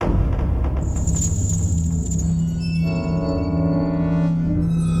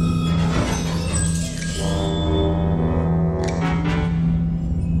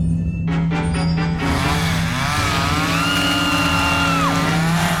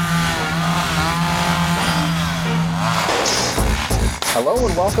Hello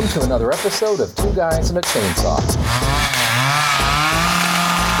and welcome to another episode of Two Guys and a Chainsaw.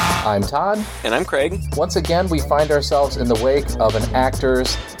 I'm Todd. And I'm Craig. Once again, we find ourselves in the wake of an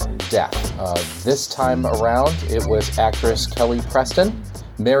actor's death. This time around, it was actress Kelly Preston,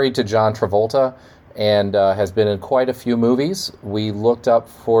 married to John Travolta, and has been in quite a few movies. We looked up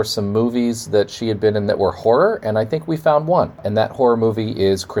for some movies that she had been in that were horror, and I think we found one. And that horror movie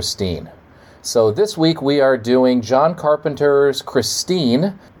is Christine. So this week we are doing John Carpenter's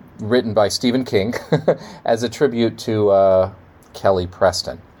Christine, written by Stephen King, as a tribute to Kelly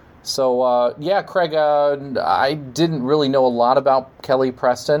Preston. So, Craig, I didn't really know a lot about Kelly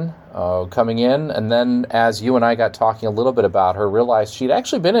Preston coming in, and then as you and I got talking a little bit about her, realized she'd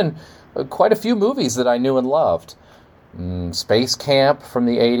actually been in quite a few movies that I knew and loved. Space Camp from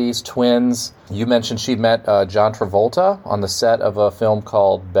the 80s, Twins. You mentioned she met John Travolta on the set of a film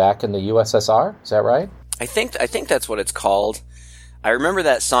called Back in the USSR. Is that right? I think that's what it's called. I remember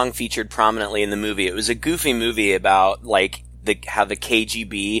that song featured prominently in the movie. It was a goofy movie about how the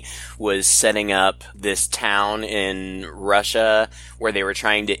KGB was setting up this town in Russia where they were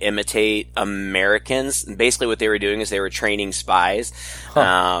trying to imitate Americans. And basically what they were doing is they were training spies.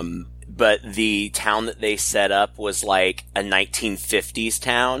 But the town that they set up was like a 1950s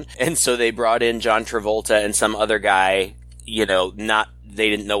town. And so they brought in John Travolta and some other guy, they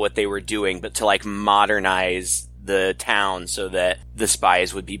didn't know what they were doing, but to modernize the town so that the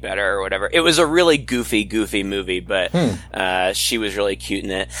spies would be better or whatever. It was a really goofy movie, but she was really cute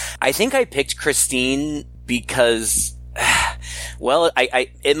in it. I think I picked Christine because,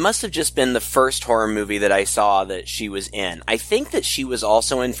 it must have just been the first horror movie that I saw that she was in. I think that she was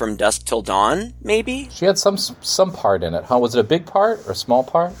also in From Dusk Till Dawn, maybe? She had some part in it, huh? Was it a big part or a small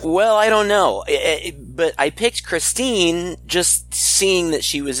part? Well, I don't know. But I picked Christine just seeing that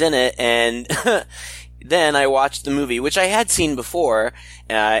she was in it, and then I watched the movie, which I had seen before,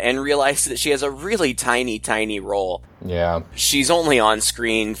 and realized that she has a really tiny role. Yeah. She's only on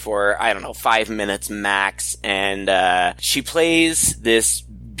screen for, 5 minutes max, and she plays this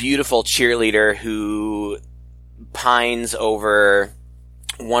beautiful cheerleader who pines over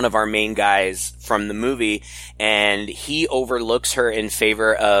one of our main guys from the movie, and he overlooks her in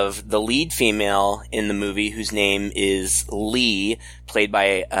favor of the lead female in the movie, whose name is Lee, played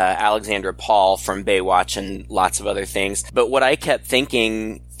by Alexandra Paul from Baywatch and lots of other things. But what I kept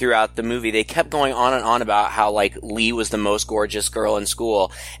thinking throughout the movie, they kept going on and on about how Lee was the most gorgeous girl in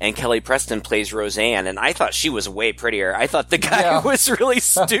school, and Kelly Preston plays Roseanne, and I thought she was way prettier. I thought the guy was really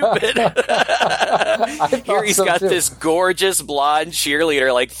stupid. Here he's got this gorgeous blonde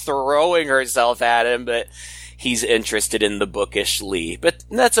cheerleader throwing herself at him, but he's interested in the bookish Lee. But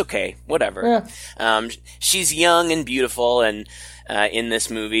that's okay. Whatever. Yeah. She's young and beautiful and in this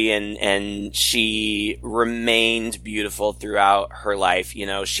movie, and she remained beautiful throughout her life.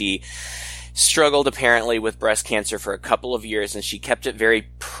 She struggled apparently with breast cancer for a couple of years, and she kept it very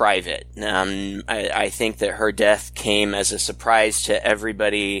private. I think that her death came as a surprise to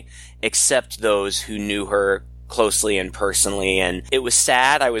everybody except those who knew her closely and personally, and it was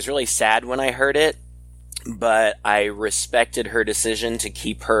sad. I was really sad when I heard it, but I respected her decision to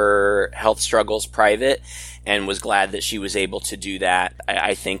keep her health struggles private and was glad that she was able to do that.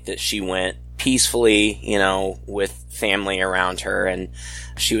 I think that she went peacefully, with family around her, and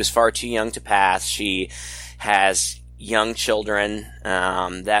she was far too young to pass. She has young children.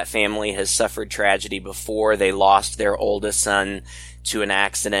 That family has suffered tragedy before. They lost their oldest son to an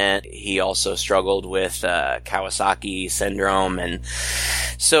accident. He also struggled with Kawasaki syndrome, and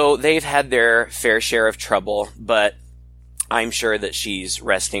so they've had their fair share of trouble, but I'm sure that she's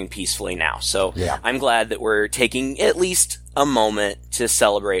resting peacefully now. So I'm glad that we're taking at least a moment to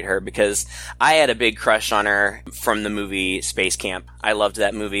celebrate her, because I had a big crush on her from the movie Space Camp. I loved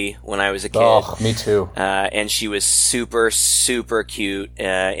that movie when I was a kid. Oh, me too. And she was super cute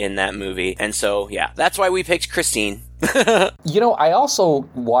in that movie. And so, that's why we picked Christine. I also,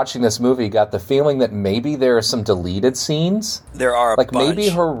 watching this movie, got the feeling that maybe there are some deleted scenes. There are a bunch. Maybe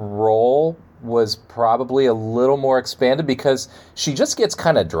her role was probably a little more expanded, because she just gets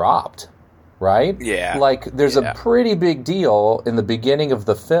kind of dropped, right? Yeah. There's a pretty big deal in the beginning of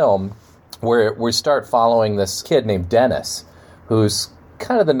the film where we start following this kid named Dennis, who's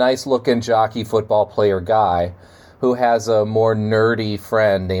kind of the nice-looking jockey football player guy, who has a more nerdy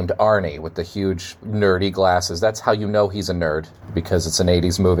friend named Arnie with the huge nerdy glasses. That's how you know he's a nerd, because it's an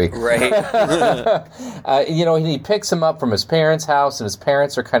 80s movie. Right. He picks him up from his parents' house, and his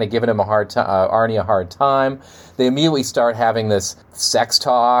parents are kind of giving him Arnie a hard time. They immediately start having this sex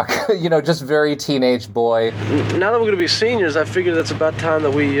talk, just very teenage boy. Now that we're going to be seniors, I figured it's about time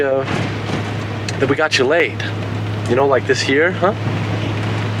that we got you laid. You know, like this here, huh?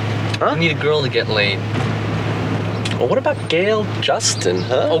 I need a girl to get laid. Well, what about Gail Justin,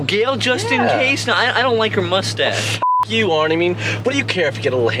 huh? Oh, Gail just in case? No, I don't like her mustache. You, Arnie. I mean, what do you care if you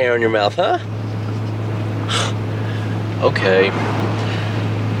get a little hair in your mouth, huh? Okay.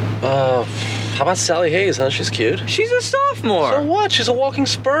 How about Sally Hayes, huh? She's cute. She's a sophomore. So what? She's a walking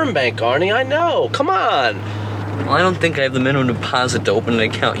sperm bank, Arnie. I know. Come on. Well, I don't think I have the minimum deposit to open an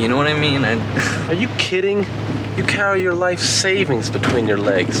account. You know what I mean? Are you kidding? You carry your life savings between your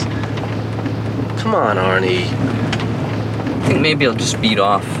legs. Come on, Arnie. I think maybe I'll just beat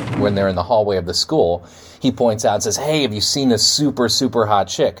off. When they're in the hallway of the school, he points out and says, hey, have you seen this super, super hot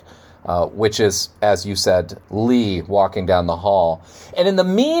chick? Which is, as you said, Lee walking down the hall. And in the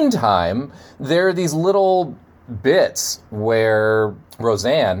meantime, there are these little bits where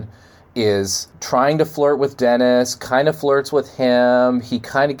Roseanne is trying to flirt with Dennis, kind of flirts with him. He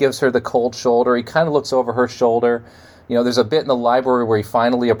kind of gives her the cold shoulder. He kind of looks over her shoulder. You know, there's a bit in the library where he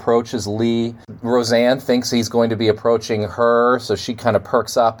finally approaches Lee. Roseanne thinks he's going to be approaching her, so she kind of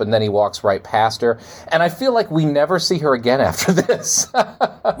perks up, and then he walks right past her. And I feel like we never see her again after this.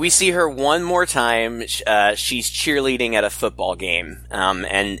 We see her one more time. She's cheerleading at a football game,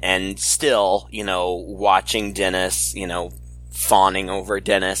 and still, you know, watching Dennis, you know, fawning over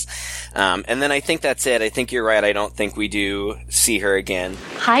Dennis. And then I think that's it. I think you're right. I don't think we do see her again.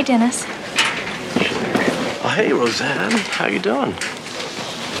 Hi, Dennis. Oh, hey, Roseanne. How you doing?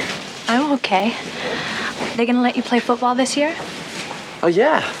 I'm okay. They gonna let you play football this year? Oh,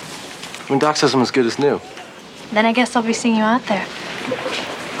 yeah. I mean, Doc says I'm as good as new. Then I guess I'll be seeing you out there.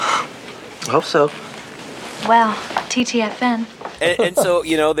 I hope so. Well, TTFN. And so,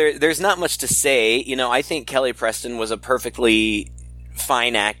 you know, there's not much to say. You know, I think Kelly Preston was a perfectly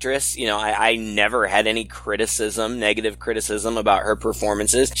fine actress. You know, I never had any negative criticism about her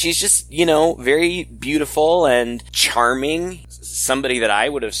performances. She's just, you know, very beautiful and charming. Somebody that I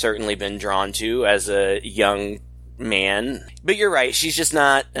would have certainly been drawn to as a young man. But you're right, she's just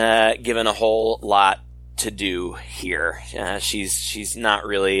not given a whole lot to do here. She's not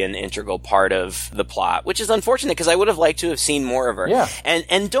really an integral part of the plot, which is unfortunate because I would have liked to have seen more of her. Yeah.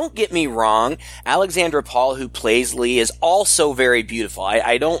 And don't get me wrong, Alexandra Paul, who plays Lee, is also very beautiful.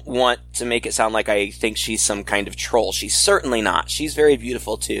 I don't want to make it sound like I think she's some kind of troll. She's certainly not. She's very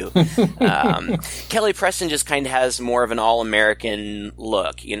beautiful too. Kelly Preston just kind of has more of an all-American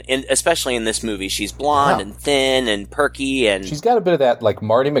look, especially in this movie. She's blonde and thin and perky, and she's got a bit of that, like,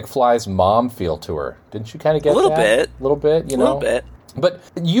 Marty McFly's mom feel to her. Didn't you kind of get a little that? bit? A little bit, you know? A little bit. But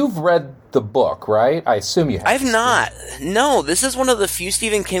you've read the book, right? I assume you have. I've not. No, this is one of the few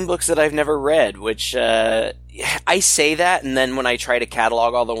Stephen King books that I've never read, which I say that, and then when I try to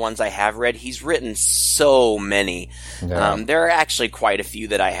catalog all the ones I have read, he's written so many. Yeah. There are actually quite a few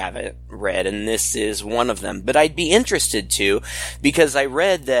that I haven't read, and this is one of them. But I'd be interested to, because I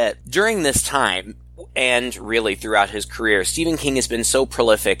read that during this time, and really throughout his career, Stephen King has been so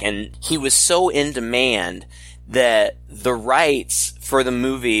prolific, and he was so in demand that the rights for the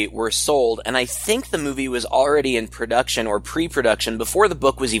movie were sold, and I think the movie was already in production or pre-production before the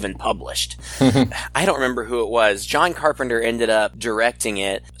book was even published. I don't remember who it was. John Carpenter ended up directing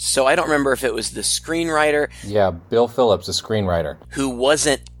it, so I don't remember if it was the screenwriter. Yeah, Bill Phillips, the screenwriter. Who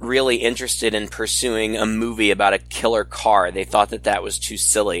wasn't really interested in pursuing a movie about a killer car. They thought that was too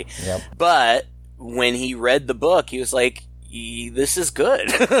silly. Yep. But when he read the book, he was like, this is good.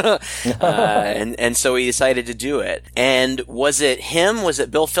 And so he decided to do it. And was it him? Was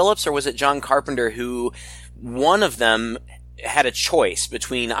it Bill Phillips? Or was it John Carpenter who, one of them had a choice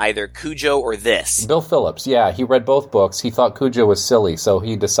between either Cujo or this? Bill Phillips, yeah. He read both books. He thought Cujo was silly, so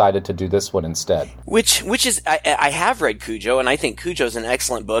he decided to do this one instead. Which is, I have read Cujo, and I think Cujo's an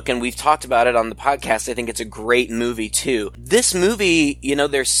excellent book, and we've talked about it on the podcast. I think it's a great movie, too. This movie, you know,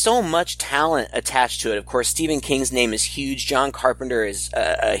 there's so much talent attached to it. Of course, Stephen King's name is huge. John Carpenter is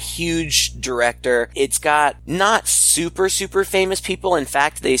a huge director. It's got not super, super famous people. In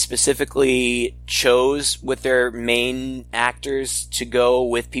fact, they specifically chose with their main actors to go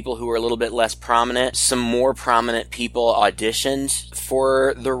with people who were a little bit less prominent. Some more prominent people auditioned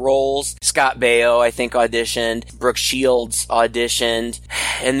for the roles. Scott Baio, I think, auditioned. Brooke Shields auditioned.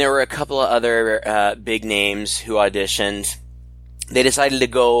 And there were a couple of other big names who auditioned. They decided to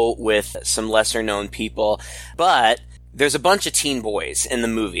go with some lesser known people, but there's a bunch of teen boys in the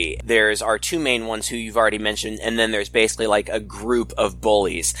movie. There's our two main ones who you've already mentioned, and then there's basically like a group of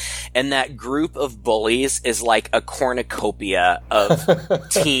bullies. And that group of bullies is like a cornucopia of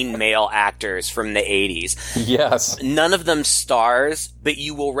teen male actors from the 80s. Yes. None of them stars, but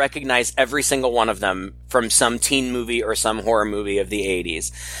you will recognize every single one of them from some teen movie or some horror movie of the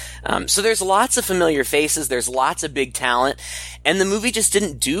 80s. So there's lots of familiar faces, there's lots of big talent, and the movie just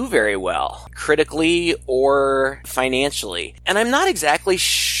didn't do very well, critically or financially. And I'm not exactly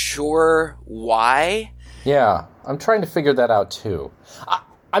sure why. Yeah, I'm trying to figure that out too.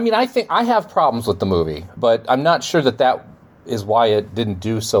 I mean, I think I have problems with the movie, but I'm not sure that is why it didn't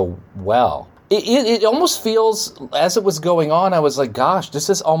do so well. It almost feels, as it was going on, I was like, gosh, this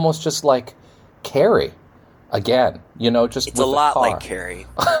is almost just like Carrie again, just it's with a lot car. like Carrie.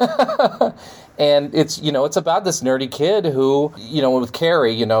 And it's about this nerdy kid who, with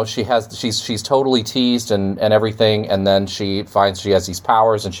Carrie, she's totally teased and everything, and then she finds she has these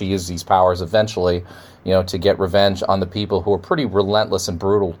powers, and she uses these powers eventually, to get revenge on the people who are pretty relentless and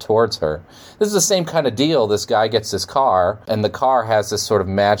brutal towards her. This is the same kind of deal. This guy gets this car, and the car has this sort of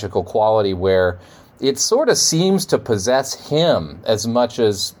magical quality where it sort of seems to possess him as much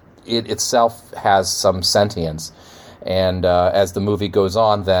as it itself has some sentience. And as the movie goes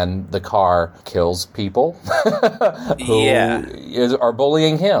on, then the car kills people who are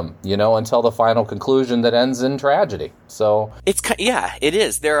bullying him, until the final conclusion that ends in tragedy. So it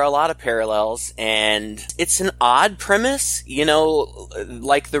is. There are a lot of parallels, and it's an odd premise,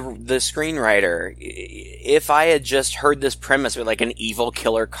 like the screenwriter. If I had just heard this premise with like an evil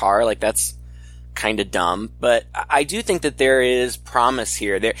killer car, like that's kind of dumb. But I do think that there is promise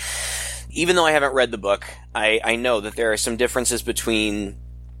here. Even though I haven't read the book, I know that there are some differences between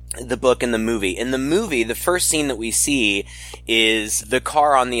the book and the movie. In the movie, the first scene that we see is the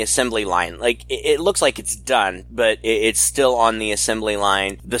car on the assembly line. Like, it looks like it's done, but it's still on the assembly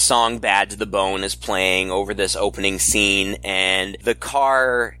line. The song Bad to the Bone is playing over this opening scene, and the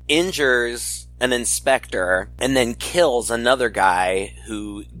car injures an inspector and then kills another guy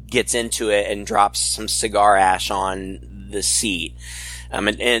who gets into it and drops some cigar ash on the seat. And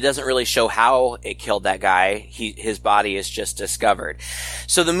it doesn't really show how it killed that guy. His body is just discovered.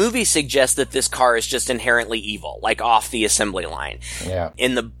 So the movie suggests that this car is just inherently evil, like off the assembly line. Yeah.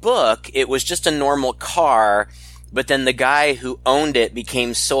 In the book, it was just a normal car, but then the guy who owned it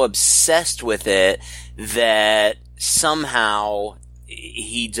became so obsessed with it that somehow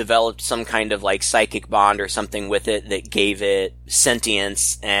he developed some kind of like psychic bond or something with it that gave it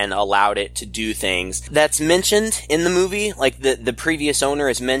sentience and allowed it to do things. That's mentioned in the movie, like the previous owner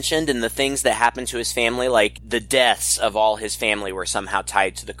is mentioned, and the things that happened to his family, like the deaths of all his family were somehow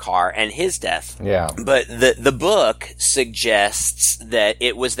tied to the car and his death. Yeah. But the book suggests that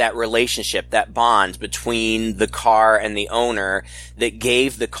it was that relationship, that bond between the car and the owner that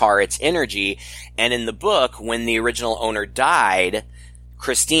gave the car its energy. And in the book, when the original owner died,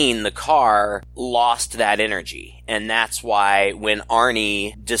 Christine, the car, lost that energy. And that's why when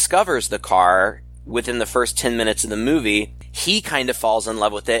Arnie discovers the car, within the first 10 minutes of the movie, he kind of falls in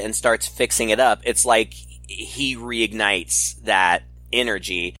love with it and starts fixing it up. It's like he reignites that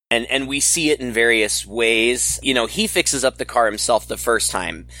energy. And we see it in various ways. He fixes up the car himself the first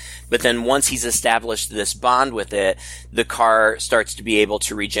time. But then once he's established this bond with it, the car starts to be able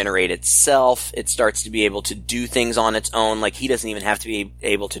to regenerate itself. It starts to be able to do things on its own. Like, he doesn't even have to be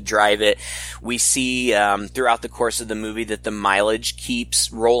able to drive it. We see throughout the course of the movie that the mileage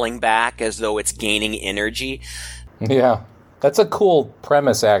keeps rolling back as though it's gaining energy. Yeah. That's a cool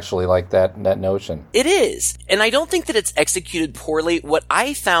premise, actually, like that notion. It is. And I don't think that it's executed poorly. What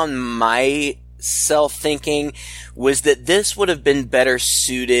I found myself thinking was that this would have been better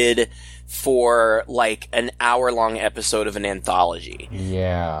suited for like an hour-long episode of an anthology.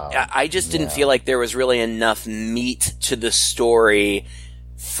 Yeah. I just didn't feel like there was really enough meat to the story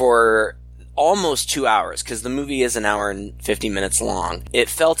for almost 2 hours, because the movie is an hour and 50 minutes long. It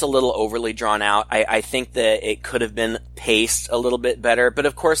felt a little overly drawn out. I think that it could have been paced a little bit better, but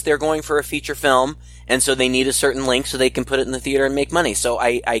of course they're going for a feature film, and so they need a certain length so they can put it in the theater and make money. So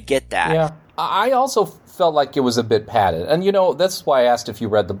I get that. Yeah. I also felt like it was a bit padded. And, that's why I asked if you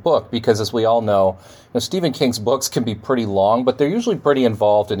read the book, because as we all know, Stephen King's books can be pretty long, but they're usually pretty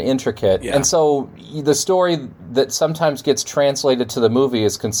involved and intricate. Yeah. And so the story that sometimes gets translated to the movie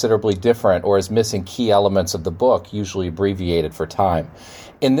is considerably different, or is missing key elements of the book, usually abbreviated for time.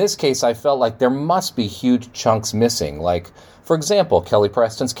 In this case, I felt like there must be huge chunks missing. Like, for example, Kelly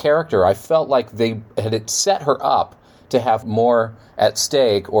Preston's character, I felt like they had set her up to have more at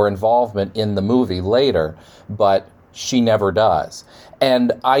stake or involvement in the movie later, but she never does.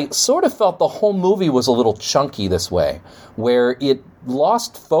 And I sort of felt the whole movie was a little chunky this way, where it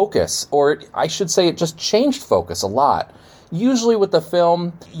lost focus, or I should say it just changed focus a lot. usually with the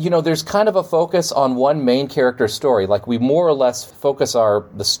film, there's kind of a focus on one main character's story. Like, we more or less focus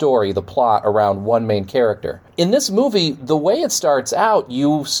the story, the plot, around one main character. In this movie, the way it starts out,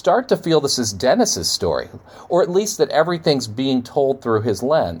 you start to feel this is Dennis's story, or at least that everything's being told through his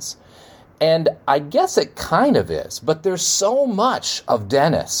lens. And I guess it kind of is, but there's so much of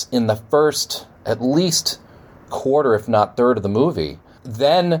Dennis in the first, at least, quarter, if not third of the movie.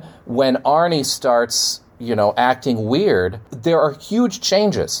 Then when Arnie starts, acting weird, there are huge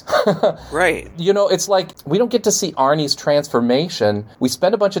changes. Right. It's like we don't get to see Arnie's transformation. We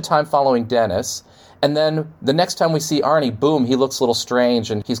spend a bunch of time following Dennis, and then the next time we see Arnie, boom, he looks a little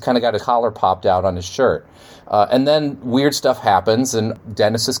strange, and he's kind of got his collar popped out on his shirt. And then weird stuff happens, and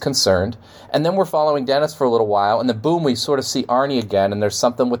Dennis is concerned. And then we're following Dennis for a little while, and then boom, we sort of see Arnie again, and there's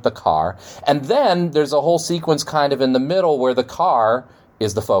something with the car. And then there's a whole sequence kind of in the middle where the car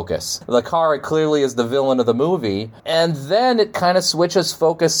is the focus. The car clearly is the villain of the movie. And then it kind of switches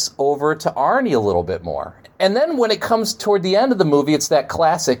focus over to Arnie a little bit more. And then when it comes toward the end of the movie, it's that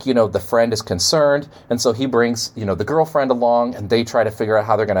classic, the friend is concerned, and so he brings, the girlfriend along, and they try to figure out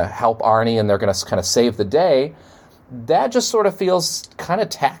how they're going to help Arnie, and they're going to kind of save the day. That just sort of feels kind of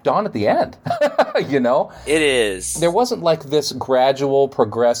tacked on at the end, It is. There wasn't like this gradual,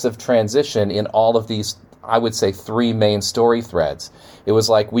 progressive transition in all of these, I would say, 3 main story threads. It was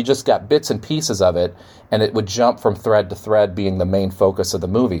like we just got bits and pieces of it, and it would jump from thread to thread being the main focus of the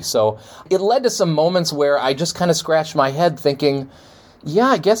movie. So it led to some moments where I just kind of scratched my head thinking, yeah,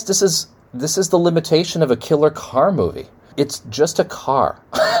 I guess this is the limitation of a killer car movie. It's just a car.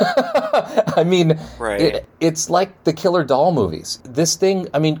 I mean, right. It's like the killer doll movies. This thing,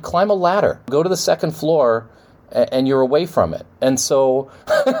 climb a ladder, go to the second floor, and you're away from it. And so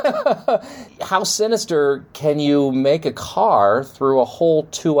how sinister can you make a car through a whole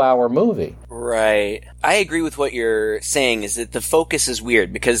 2-hour movie? Right. I agree with what you're saying, is that the focus is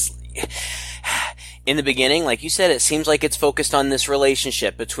weird because in the beginning, like you said, it seems like it's focused on this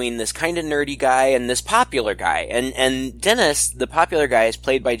relationship between this kind of nerdy guy and this popular guy. And Dennis, the popular guy, is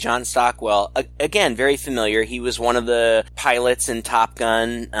played by John Stockwell. Again, very familiar. He was one of the pilots in Top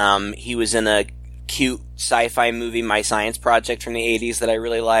Gun. He was in a cute sci-fi movie, My Science Project, from the 80s that I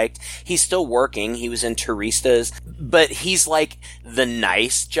really liked. He's still working. He was in Turistas, but he's like the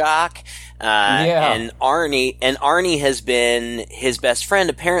nice jock. And Arnie has been his best friend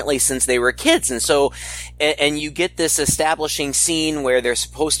apparently since they were kids. And so, and you get this establishing scene where they're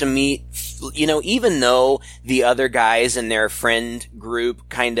supposed to meet, even though the other guys in their friend group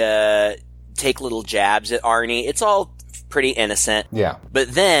kind of take little jabs at Arnie, it's all pretty innocent. Yeah.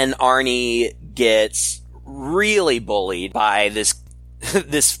 But then Arnie gets really bullied by this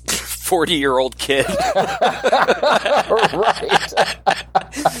 40-year-old kid. Right.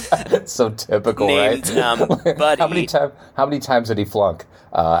 It's so typical, named, right? Buddy. How many times did he flunk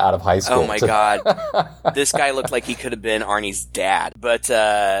out of high school? Oh my God. This guy looked like he could have been Arnie's dad. But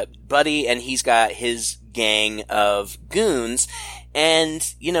Buddy, and he's got his gang of goons. And,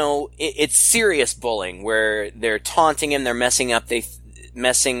 it's serious bullying where they're taunting him, they're messing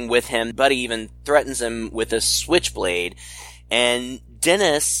with him. Buddy even threatens him with a switchblade. And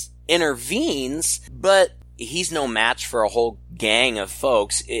Dennis intervenes, but he's no match for a whole gang of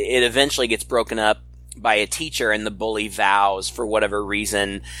folks. It eventually gets broken up by a teacher, and the bully vows, for whatever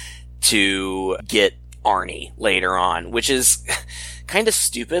reason, to get Arnie later on, which is kind of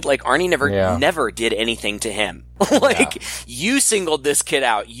stupid. Like, Arnie never did anything to him. You singled this kid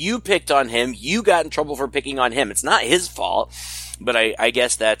out. You picked on him. You got in trouble for picking on him. It's not his fault. But I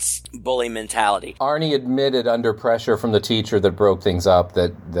guess that's bully mentality. Arnie admitted under pressure from the teacher that broke things up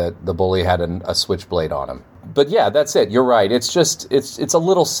that the bully had a switchblade on him. But yeah, that's it. You're right. It's just, it's a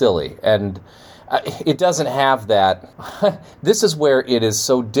little silly. And it doesn't have that. This is where it is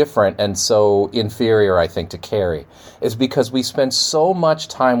so different and so inferior, I think, to Carrie, is because we spend so much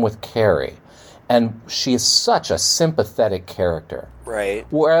time with Carrie. And she is such a sympathetic character. Right.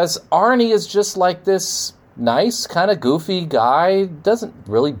 Whereas Arnie is just like this nice, kind of goofy guy, doesn't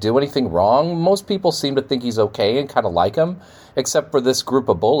really do anything wrong. Most people seem to think he's okay and kind of like him, except for this group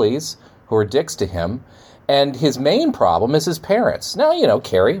of bullies who are dicks to him. And his main problem is his parents. Now,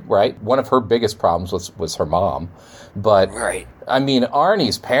 Carrie, right, one of her biggest problems was her mom. But, right.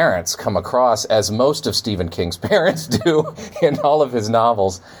 Arnie's parents come across, as most of Stephen King's parents do in all of his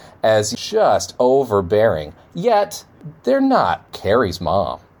novels, as just overbearing. Yet, they're not Carrie's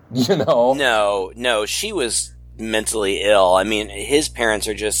mom. No, she was mentally ill. His parents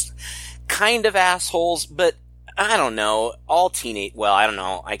are just kind of assholes, but I don't know. I don't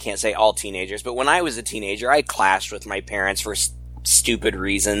know. I can't say all teenagers, but when I was a teenager, I clashed with my parents for stupid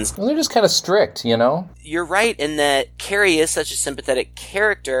reasons. Well, they're just kind of strict, you know? You're right in that Carrie is such a sympathetic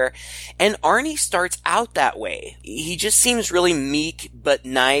character, and Arnie starts out that way. He just seems really meek, but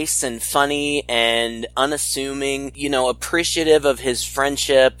nice and funny and unassuming, you know, appreciative of his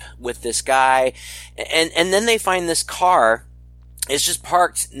friendship with this guy. And then they find this car. It's just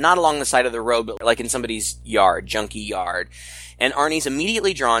parked not along the side of the road, but like in somebody's yard, junky yard. And Arnie's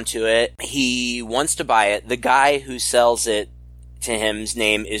immediately drawn to it. He wants to buy it. The guy who sells it to him's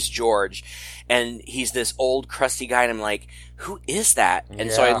name is George. And he's this old, crusty guy, and I'm like, who is that?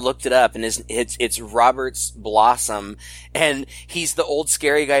 And so I looked it up, and it's Roberts Blossom, and he's the old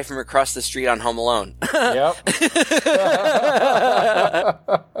scary guy from across the street on Home Alone. Yep.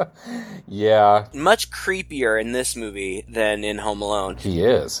 Yeah. Much creepier in this movie than in Home Alone. He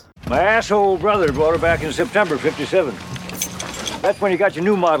is. My asshole brother bought her back in September '57. That's when you got your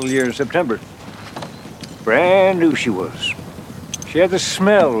new model year in September. Brand new she was. She had the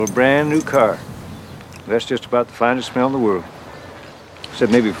smell of a brand new car. That's just about the finest smell in the world.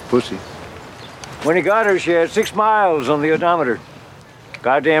 Except maybe for pussy. When he got her, she had 6 miles on the odometer.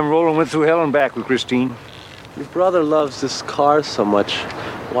 Goddamn Roland went through hell and back with Christine. Your brother loves this car so much.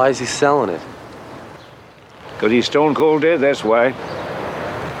 Why is he selling it? Because he's stone cold dead, that's why.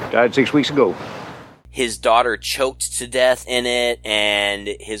 Died 6 weeks ago. His daughter choked to death in it, and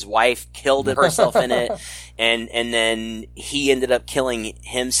his wife killed herself in it, and then he ended up killing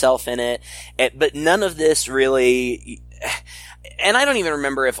himself in it. But none of this really, and I don't even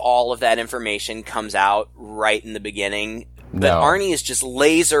remember if all of that information comes out right in the beginning. But No. Arnie is just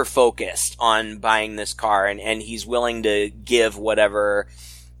laser focused on buying this car, and he's willing to give whatever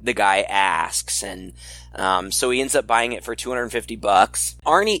the guy asks, and so he ends up buying it for $250.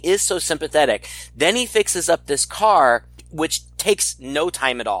 Arnie is so sympathetic. Then he fixes up this car, which takes no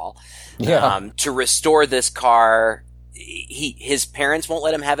time at all. Yeah. To restore this car. His parents won't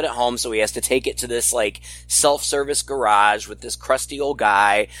let him have it at home, so he has to take it to this like self-service garage with this crusty old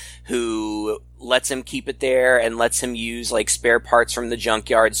guy who lets him keep it there and lets him use like spare parts from the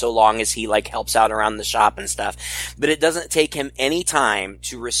junkyard so long as he like helps out around the shop and stuff. But it doesn't take him any time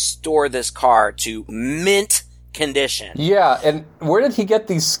to restore this car to mint condition. Yeah, and where did he get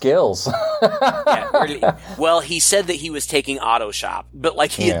these skills? Well, he said that he was taking auto shop, but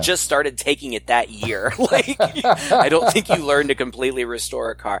like he had just started taking it that year. Like, I don't think you learn to completely restore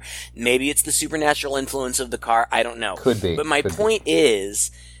a car. Maybe it's the supernatural influence of the car. I don't know. Could be. But my point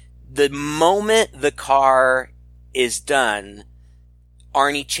is, the moment the car is done,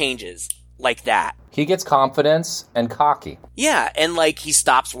 Arnie changes like that. He gets confidence and cocky. Yeah, and like he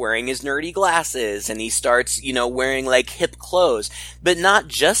stops wearing his nerdy glasses and he starts, you know, wearing like hip clothes. But not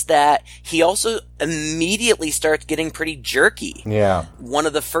just that, he also immediately starts getting pretty jerky. Yeah. One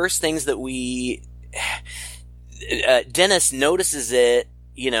of the first things that Dennis notices it,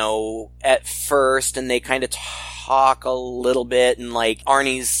 you know, at first, and they kind of talk a little bit, and like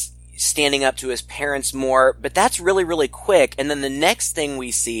Arnie's standing up to his parents more, but that's really, really quick. And then the next thing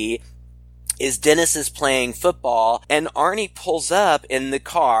we see is Dennis is playing football, and Arnie pulls up in the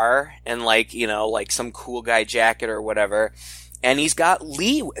car and like, you know, like some cool guy jacket or whatever, and he's got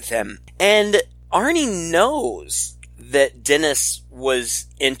Lee with him. And Arnie knows that Dennis was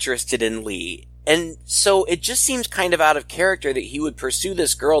interested in Lee. And so it just seems kind of out of character that he would pursue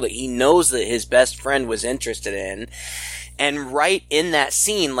this girl that he knows that his best friend was interested in. And right in that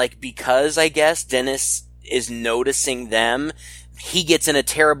scene, like, because I guess Dennis is noticing them, he gets in a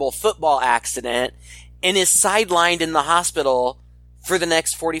terrible football accident and is sidelined in the hospital for the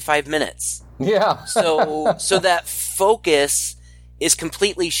next 45 minutes. Yeah. So that focus is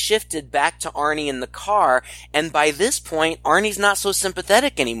completely shifted back to Arnie in the car, and by this point, Arnie's not so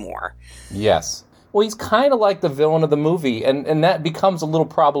sympathetic anymore. Yes. Well, he's kind of like the villain of the movie, and that becomes a little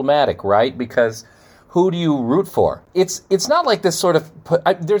problematic, right? Because who do you root for? It's not like this sort of...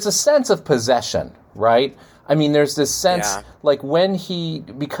 there's a sense of possession, right? I mean, there's this sense, like when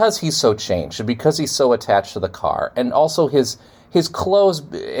because he's so changed, and because he's so attached to the car, and also his clothes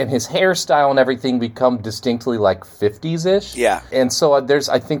and his hairstyle and everything become distinctly like 50s-ish. Yeah. And so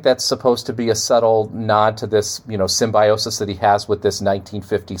I think that's supposed to be a subtle nod to this, you know, symbiosis that he has with this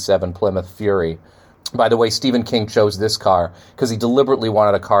 1957 Plymouth Fury. By the way, Stephen King chose this car because he deliberately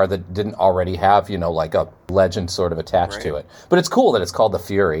wanted a car that didn't already have, you know, like a legend sort of attached to it. But it's cool that it's called the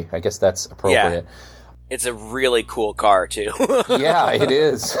Fury. I guess that's appropriate. Yeah. It's a really cool car, too. Yeah, it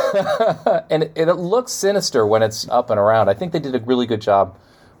is. And it looks sinister when it's up and around. I think they did a really good job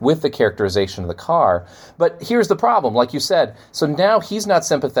with the characterization of the car. But here's the problem, like you said. So now he's not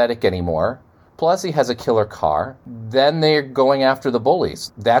sympathetic anymore. Plus he has a killer car. Then they're going after the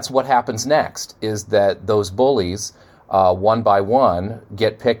bullies. That's what happens next, is that those bullies one by one,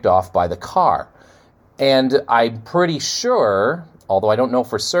 get picked off by the car. And I'm pretty sure, although I don't know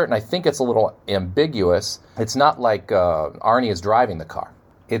for certain, I think it's a little ambiguous. It's not like Arnie is driving the car.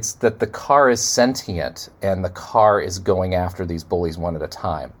 It's that the car is sentient and the car is going after these bullies one at a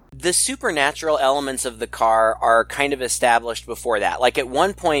time. The supernatural elements of the car are kind of established before that. Like at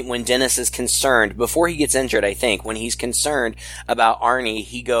one point when Dennis is concerned, before he gets injured, I think, when he's concerned about Arnie,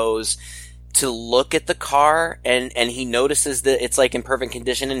 he goes to look at the car and he notices that it's like in perfect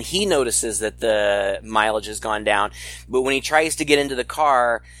condition, and he notices that the mileage has gone down. But when he tries to get into the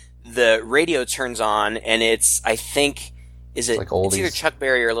car, the radio turns on and it's, I think, it's either Chuck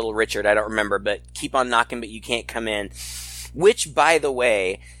Berry or Little Richard, I don't remember, but Keep on Knocking But You Can't Come In. Which, by the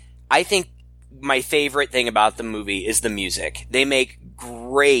way, I think my favorite thing about the movie is the music. They make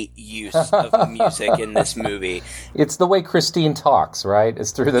great use of the music in this movie. It's the way Christine talks, right?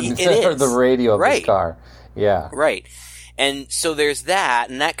 It's through the radio of this car. Yeah. Right. And so there's that,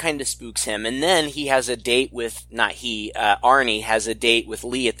 and that kind of spooks him. And then he has a date with, Arnie has a date with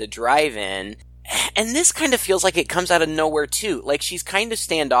Lee at the drive-in. And this kind of feels like it comes out of nowhere, too. Like, she's kind of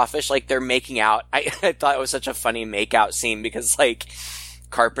standoffish, like they're making out. I thought it was such a funny make-out scene because, like,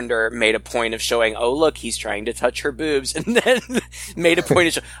 Carpenter made a point of showing, oh, look, he's trying to touch her boobs, and then made a point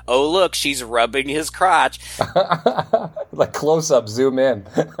of showing, oh, look, she's rubbing his crotch. Like close-up, zoom in.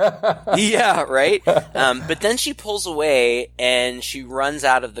 Yeah, right? But then she pulls away, and she runs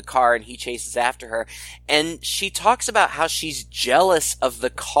out of the car, and he chases after her. And she talks about how she's jealous of the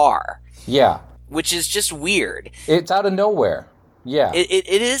car. Yeah. Which is just weird. It's out of nowhere. Yeah.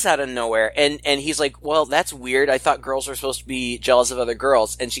 It is out of nowhere. And he's like, well, that's weird. I thought girls were supposed to be jealous of other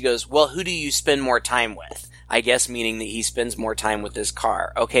girls. And she goes, well, who do you spend more time with? I guess meaning that he spends more time with his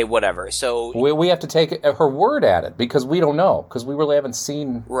car. Okay, whatever. So we have to take her word at it because we don't know, because we really haven't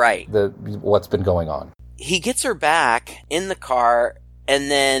seen what's been going on. He gets her back in the car, and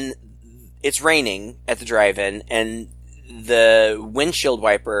then it's raining at the drive-in, and the windshield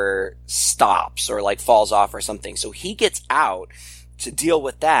wiper stops or like falls off or something. So he gets out to deal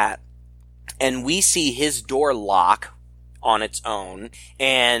with that, and we see his door lock on its own,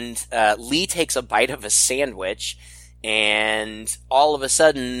 and Lee takes a bite of a sandwich, and all of a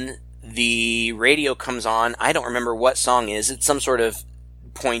sudden the radio comes on. I don't remember what song it is. It's some sort of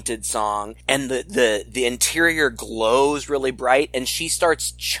pointed song, and the interior glows really bright, and she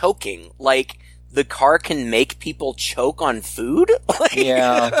starts choking. Like, the car can make people choke on food?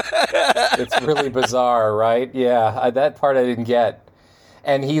 Yeah. It's really bizarre, right? Yeah, that part I didn't get.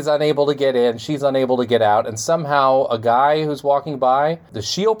 And he's unable to get in, she's unable to get out, and somehow a guy who's walking by, does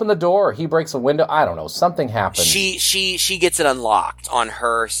she open the door or he breaks a window? I don't know, something happens. She gets it unlocked on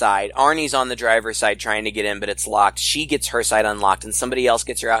her side. Arnie's on the driver's side trying to get in, but it's locked. She gets her side unlocked, and somebody else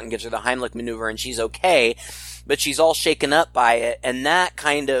gets her out and gives her the Heimlich maneuver, and she's okay, but she's all shaken up by it, and that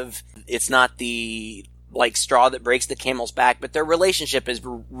kind of, it's not the like straw that breaks the camel's back, but their relationship is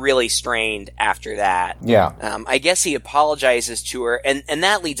really strained after that. Yeah. I guess he apologizes to her, and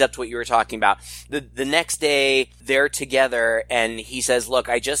that leads up to what you were talking about. The next day, they're together, and he says, look,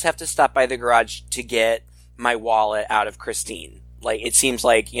 I just have to stop by the garage to get my wallet out of Christine. Like, it seems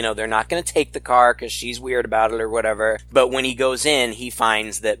like, they're not going to take the car because she's weird about it or whatever. But when he goes in, he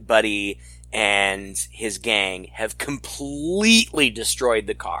finds that Buddy and his gang have completely destroyed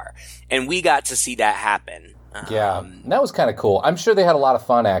the car. And we got to see that happen. Yeah, that was kind of cool. I'm sure they had a lot of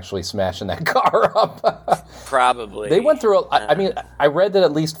fun actually smashing that car up. Probably. They went through, I read that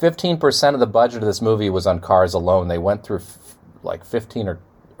at least 15% of the budget of this movie was on cars alone. They went through like 15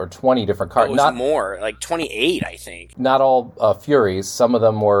 or 20 different cars. It was more, like 28, I think. Not all Furies. Some of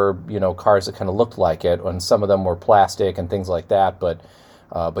them were, cars that kind of looked like it, and some of them were plastic and things like that. But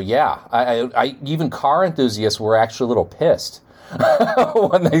yeah, I even car enthusiasts were actually a little pissed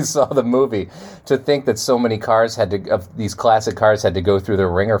when they saw the movie, to think that so many cars of these classic cars had to go through the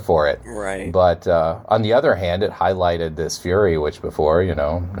ringer for it. Right. But on the other hand, it highlighted this Fury, which before,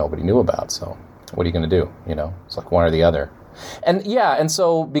 nobody knew about. So what are you going to do? It's like one or the other. And yeah, and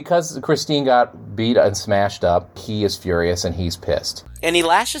so because Christine got beat and smashed up, he is furious and he's pissed. And he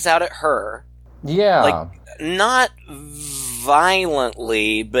lashes out at her. Yeah. Like, not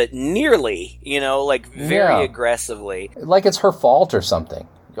violently, but nearly, very aggressively. Like it's her fault or something.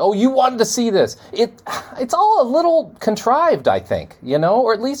 Oh, you wanted to see this. It's all a little contrived, I think,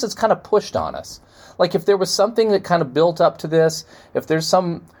 or at least it's kind of pushed on us. Like if there was something that kind of built up to this, if there's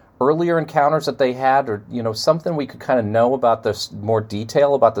some earlier encounters that they had, or, something we could kind of know about this, more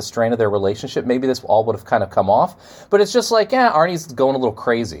detail about the strain of their relationship, maybe this all would have kind of come off. But it's just like, Arnie's going a little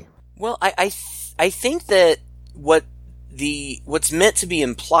crazy. Well, I think that what what's meant to be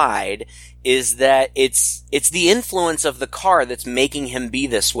implied is that it's the influence of the car that's making him be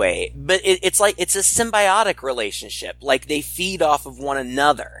this way. But it's like, it's a symbiotic relationship. Like, they feed off of one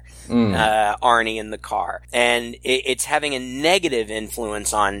another, Arnie and the car. And it's having a negative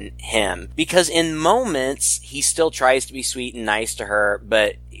influence on him. Because in moments, he still tries to be sweet and nice to her,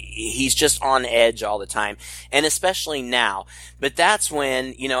 but he's just on edge all the time. And especially now. But that's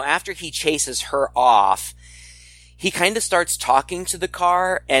when, after he chases her off, he kind of starts talking to the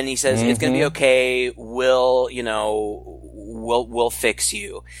car, and he says, it's going to be okay. We'll fix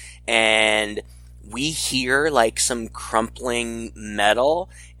you. And we hear like some crumpling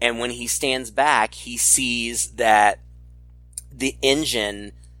metal. And when he stands back, he sees that the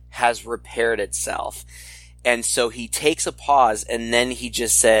engine has repaired itself. And so he takes a pause, and then he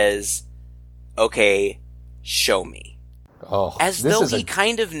just says, okay, show me. Oh, as though he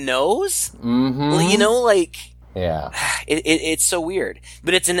kind of knows. Yeah. It's so weird.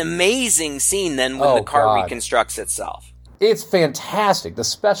 But it's an amazing scene then when the car reconstructs itself. It's fantastic. The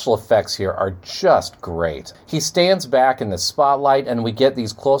special effects here are just great. He stands back in the spotlight, and we get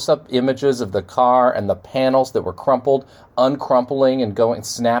these close-up images of the car and the panels that were crumpled, uncrumpling and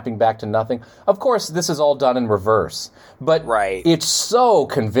snapping back to nothing. Of course, this is all done in reverse. But It's so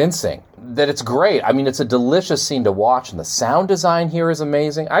convincing that it's great. I mean, it's a delicious scene to watch, and the sound design here is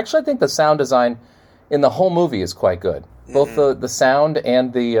amazing. Actually, I think the sound design in the whole movie is quite good. Both the sound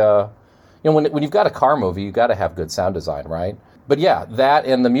and the, when you've got a car movie, you've got to have good sound design, right? But yeah, that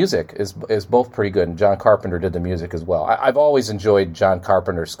and the music is both pretty good, and John Carpenter did the music as well. I've always enjoyed John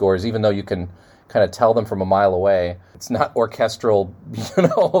Carpenter's scores, even though you can kind of tell them from a mile away. It's not orchestral,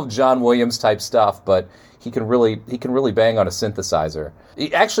 John Williams type stuff, but he can really bang on a synthesizer.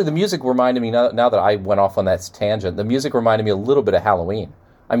 Actually, the music reminded me, now that I went off on that tangent, the music reminded me a little bit of Halloween.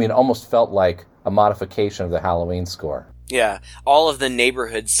 I mean, it almost felt like a modification of the Halloween score. Yeah, all of the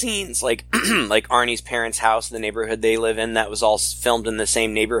neighborhood scenes, like like Arnie's parents' house, the neighborhood they live in, that was all filmed in the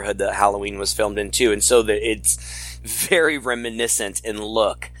same neighborhood that Halloween was filmed in too, and so that it's very reminiscent in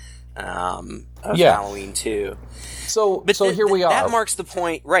look of Halloween too. So here we are. That marks the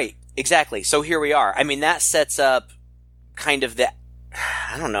point, right? Exactly. So here we are. I mean, that sets up kind of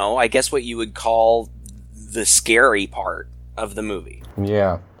I don't know, I guess what you would call the scary part of the movie.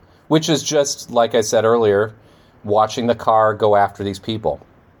 Yeah. Which is just, like I said earlier, watching the car go after these people.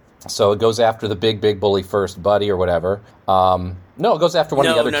 So it goes after the big bully first, Buddy or whatever. No, it goes after one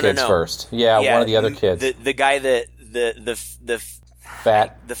of the other kids first. Yeah, one of the other kids. The guy that the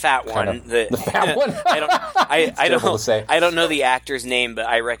fat one. The fat one. I don't know the actor's name, but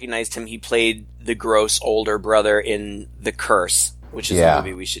I recognized him. He played the gross older brother in The Curse, which is a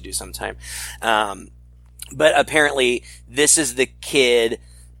movie we should do sometime. But apparently, this is the kid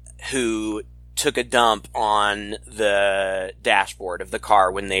who took a dump on the dashboard of the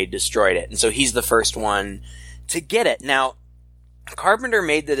car when they destroyed it. And so he's the first one to get it. Now, Carpenter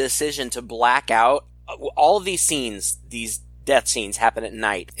made the decision to black out all of these scenes. These death scenes happen at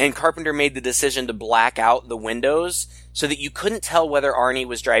night. And Carpenter made the decision to black out the windows so that you couldn't tell whether Arnie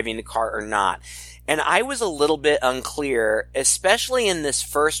was driving the car or not. And I was a little bit unclear, especially in this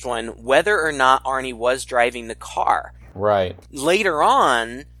first one, whether or not Arnie was driving the car. Right. Later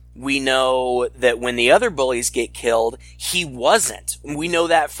on, we know that when the other bullies get killed, he wasn't. We know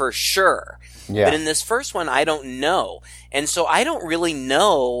that for sure. Yeah. But in this first one, I don't know. And so I don't really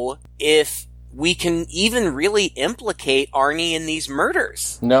know if we can even really implicate Arnie in these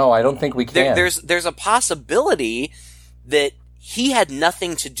murders. No, I don't think we can. There's a possibility that he had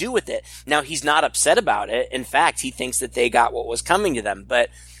nothing to do with it. Now, he's not upset about it. In fact, he thinks that they got what was coming to them. But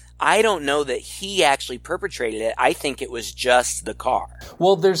I don't know that he actually perpetrated it. I think it was just the car.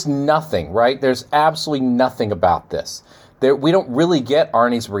 Well, there's nothing, right? There's absolutely nothing about this. We don't really get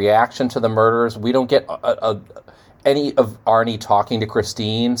Arnie's reaction to the murders. We don't get any of Arnie talking to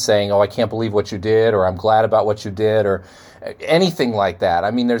Christine saying, "Oh, I can't believe what you did," or "I'm glad about what you did," or anything like that.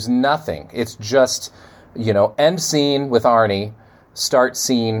 I mean, there's nothing. It's just, end scene with Arnie, start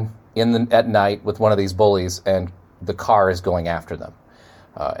scene at night with one of these bullies, and the car is going after them.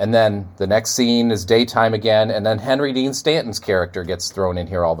 And then the next scene is daytime again, and then Henry Dean Stanton's character gets thrown in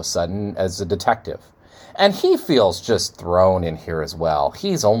here all of a sudden as a detective. And he feels just thrown in here as well.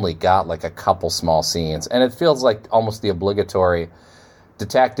 He's only got like a couple small scenes, and it feels like almost the obligatory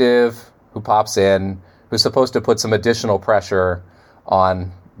detective who pops in, who's supposed to put some additional pressure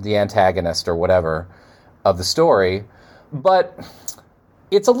on the antagonist or whatever of the story. But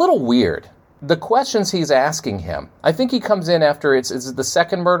it's a little weird. The questions he's asking him, I think he comes in after is it the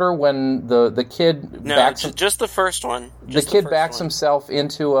second murder when the kid just the first one. The kid backs himself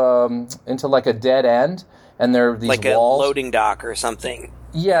into like a dead end, and there are these like walls. a loading dock or something.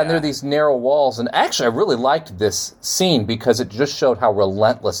 Yeah, and there are these narrow walls. And actually, I really liked this scene because it just showed how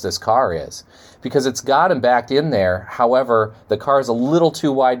relentless this car is. Because it's got him backed in there. However, the car is a little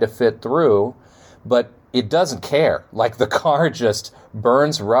too wide to fit through, but it doesn't care. Like, the car just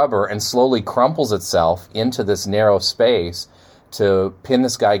burns rubber and slowly crumples itself into this narrow space to pin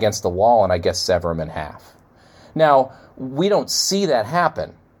this guy against the wall and, I guess, sever him in half. Now, we don't see that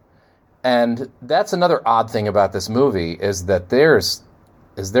happen. And that's another odd thing about this movie, is that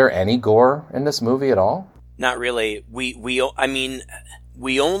is there any gore in this movie at all? Not really. I mean,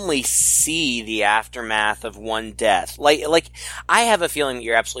 we only see the aftermath of one death. Like I have a feeling that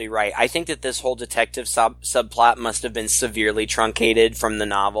you're absolutely right. I think that this whole detective subplot must have been severely truncated from the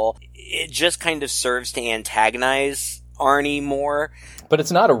novel. It just kind of serves to antagonize Arnie more. But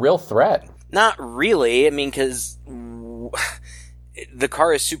it's not a real threat. Not really. I mean, because the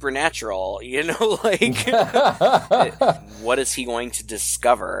car is supernatural, like, what is he going to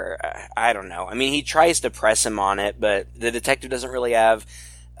discover? I don't know. I mean, he tries to press him on it, but the detective doesn't really have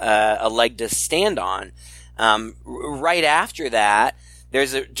a leg to stand on. Right after that,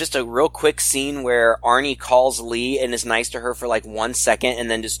 there's just a real quick scene where Arnie calls Lee and is nice to her for like 1 second and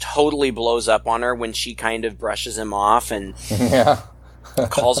then just totally blows up on her when she kind of brushes him off and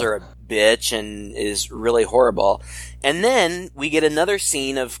calls her a bitch and is really horrible. And then we get another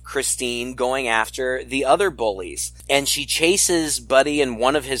scene of Christine going after the other bullies. And she chases Buddy and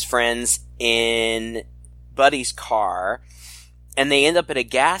one of his friends in Buddy's car. And they end up at a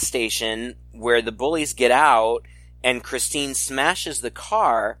gas station where the bullies get out and Christine smashes the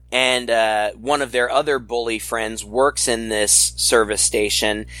car. And one of their other bully friends works in this service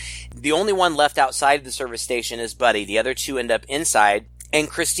station. The only one left outside the service station is Buddy. The other two end up inside. And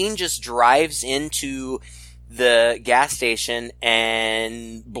Christine just drives into the gas station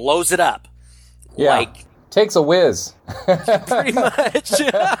and blows it up. Yeah. Like, takes a whiz. Pretty much.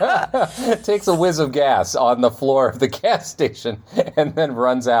 Takes a whiz of gas on the floor of the gas station and then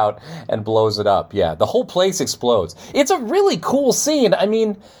runs out and blows it up. Yeah, the whole place explodes. It's a really cool scene. I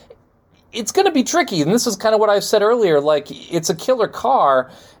mean, it's going to be tricky. And this is kind of what I've said earlier. Like, it's a killer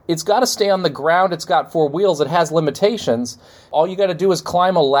car. It's got to stay on the ground. It's got 4 wheels. It has limitations. All you got to do is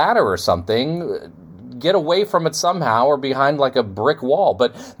climb a ladder or something, get away from it somehow, or behind like a brick wall.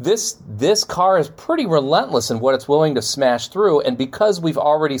 But this car is pretty relentless in what it's willing to smash through. And because we've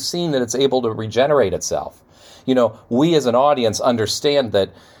already seen that it's able to regenerate itself, we as an audience understand that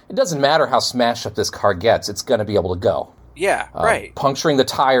it doesn't matter how smashed up this car gets. It's going to be able to go. Yeah, right. Puncturing the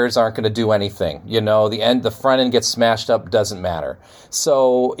tires aren't going to do anything. The front end gets smashed up, doesn't matter.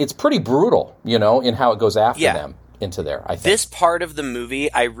 So it's pretty brutal, in how it goes after them into there, I think. This part of the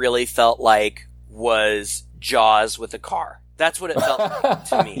movie, I really felt like was Jaws with a car. That's what it felt like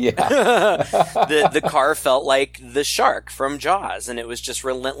to me. The car felt like the shark from Jaws, and it was just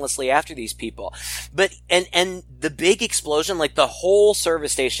relentlessly after these people. But and the big explosion, like the whole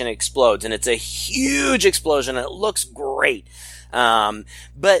service station explodes, and it's a huge explosion, and it looks great.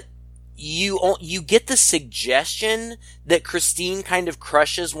 But you get the suggestion that Christine kind of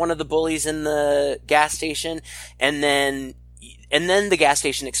crushes one of the bullies in the gas station, and then the gas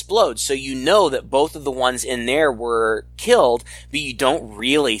station explodes. So you know that both of the ones in there were killed, but you don't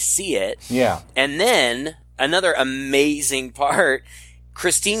really see it. Yeah. And then another amazing part,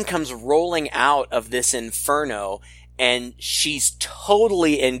 Christine comes rolling out of this inferno and she's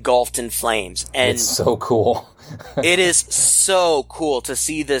totally engulfed in flames. And it's so cool. It is so cool to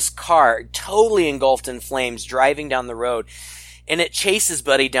see this car totally engulfed in flames driving down the road. And it chases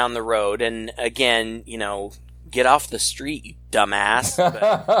Buddy down the road. And again, get off the street, you dumbass.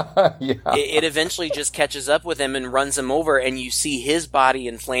 But it eventually just catches up with him and runs him over, and you see his body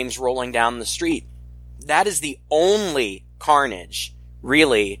in flames rolling down the street. That is the only carnage,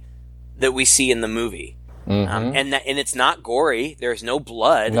 really, that we see in the movie. Mm-hmm. And it's not gory. There's no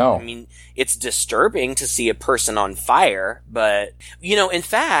blood. No. I mean, it's disturbing to see a person on fire, but, in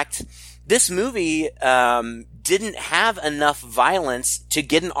fact, this movie didn't have enough violence to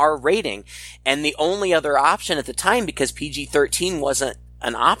get an R rating. And the only other option at the time, because PG-13 wasn't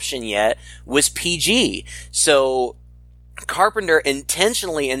an option yet, was PG. So Carpenter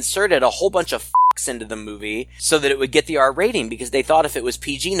intentionally inserted a whole bunch of fucks into the movie so that it would get the R rating, because they thought if it was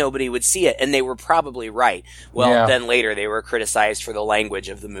PG, nobody would see it. And they were probably right. Well, then later they were criticized for the language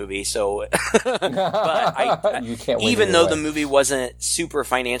of the movie. So, but you can't win even though way. the movie wasn't super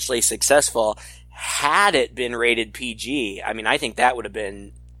financially successful, had it been rated PG, I mean, I think that would have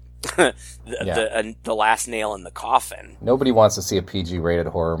been the last nail in the coffin. Nobody wants to see a PG-rated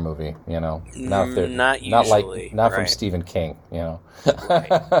horror movie, not if they're not usually, not from Stephen King,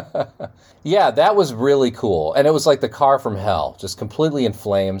 Right. Yeah, that was really cool, and it was like the car from hell, just completely in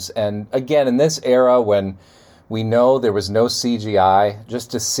flames. And again, in this era when we know there was no CGI,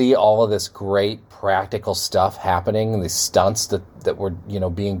 just to see all of this great practical stuff happening, and these stunts that were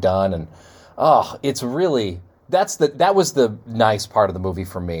being done, and it's really. That was the nice part of the movie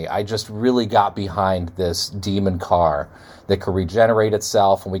for me. I just really got behind this demon car that could regenerate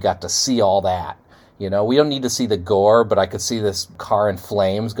itself, and we got to see all that. We don't need to see the gore, but I could see this car in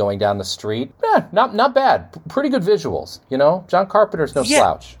flames going down the street. Not bad. Pretty good visuals. John Carpenter's no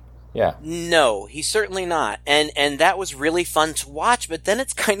slouch. Yeah. No, he's certainly not. And that was really fun to watch, but then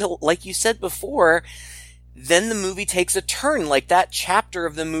it's kind of like you said before. Then the movie takes a turn. Like, that chapter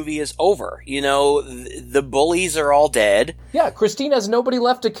of the movie is over. The bullies are all dead. Yeah, Christine has nobody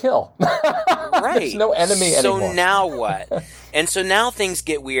left to kill. Right. There's no enemy anymore. So now what? And so now things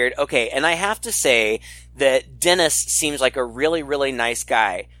get weird. Okay, and I have to say that Dennis seems like a really, really nice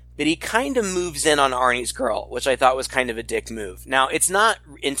guy. But he kind of moves in on Arnie's girl, which I thought was kind of a dick move. Now, it's not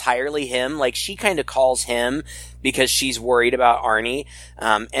entirely him. Like, she kind of calls him because she's worried about Arnie.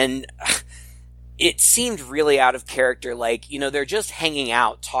 And it seemed really out of character. Like, they're just hanging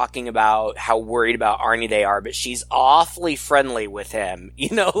out talking about how worried about Arnie they are, but she's awfully friendly with him,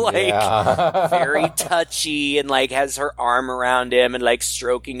 very touchy, and like has her arm around him and like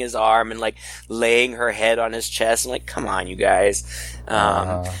stroking his arm and like laying her head on his chest. And like, come on, you guys.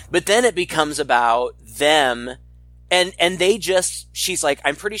 But then it becomes about them. And she's like,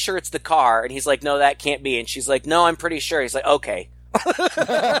 I'm pretty sure it's the car. And he's like, no, that can't be. And she's like, no, I'm pretty sure. He's like, okay.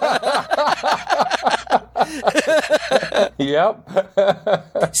 Yep.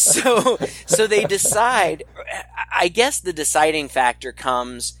 So they decide. I guess the deciding factor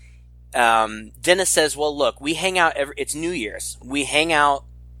comes. Dennis says, "Well, look, we hang out. It's New Year's. We hang out,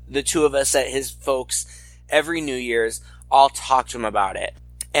 the two of us at his folks every New Year's. I'll talk to him about it."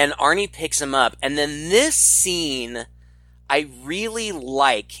 And Arnie picks him up, and then this scene I really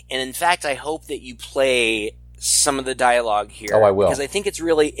like, and in fact, I hope that you play some of the dialogue here. Oh, I will. Because I think it's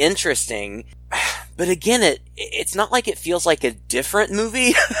really interesting. But again, it's not like it feels like a different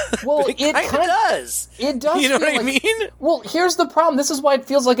movie. Well, it kind of does. It does. You know what I mean? Well, here's the problem. This is why it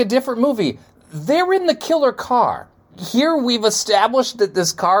feels like a different movie. They're in the killer car. Here we've established that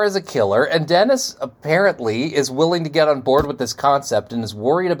this car is a killer, and Dennis apparently is willing to get on board with this concept and is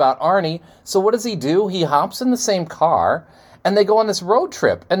worried about Arnie. So what does he do? He hops in the same car, and they go on this road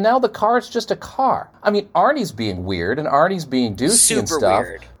trip, and now the car is just a car. I mean, Arnie's being weird, and Arnie's being douchey and stuff.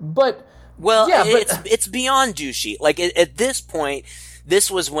 Weird. But... Well, yeah, it's beyond douchey. Like, at this point,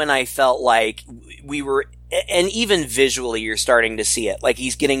 this was when I felt like we were... And even visually, you're starting to see it. Like,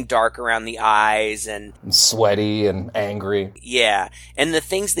 he's getting dark around the eyes and sweaty and angry. Yeah. And the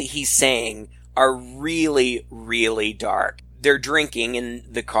things that he's saying are really, really dark. They're drinking in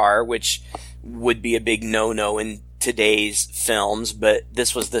the car, which would be a big no-no in today's films, but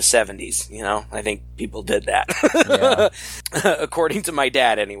this was the 70s, I think people did that. Yeah. According to my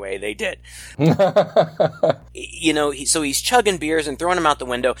dad, anyway, they did. So he's chugging beers and throwing them out the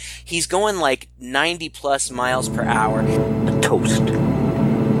window. He's going like 90 plus miles per hour. A toast.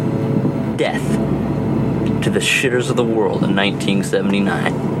 Death to the shitters of the world in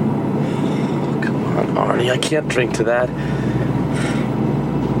 1979. Come on, Arnie, I can't drink to that.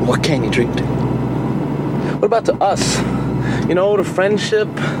 What can you drink to? What about to us? The friendship?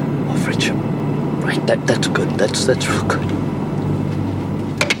 Oh, friendship. Right, that's good. That's real good.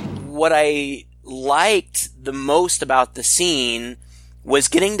 What I liked the most about the scene was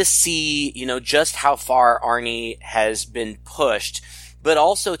getting to see, just how far Arnie has been pushed, but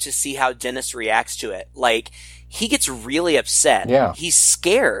also to see how Dennis reacts to it. Like, he gets really upset. Yeah. He's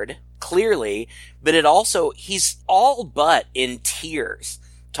scared, clearly, but he's all but in tears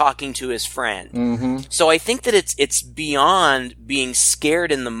talking to his friend. Mm-hmm. So I think that it's beyond being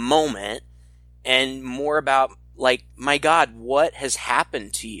scared in the moment and more about, like, my God, what has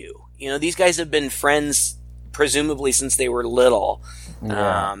happened to you? These guys have been friends presumably since they were little.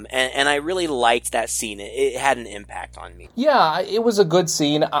 Yeah. And I really liked that scene. It had an impact on me. Yeah, it was a good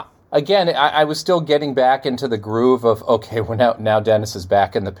scene. I was still getting back into the groove of, okay, well, now Dennis is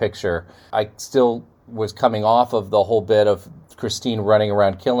back in the picture. I still was coming off of the whole bit of Christine running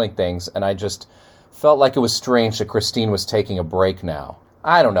around killing things, and I just felt like it was strange that Christine was taking a break now.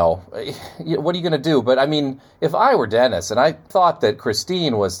 I don't know. What are you going to do? But, I mean, if I were Dennis and I thought that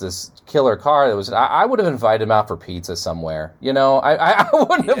Christine was this killer car, I would have invited him out for pizza somewhere. I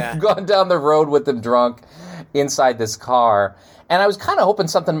wouldn't have gone down the road with him drunk inside this car. And I was kind of hoping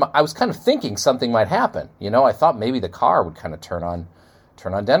thinking something might happen. I thought maybe the car would kind of turn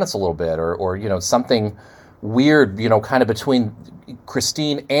on Dennis a little bit, or something weird, kind of between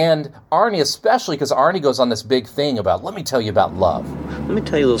Christine and Arnie, especially because Arnie goes on this big thing about, let me tell you about love. Let me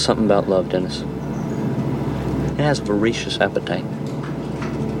tell you a little something about love, Dennis. It has a voracious appetite.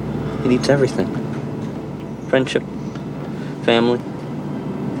 It eats everything. Friendship, family.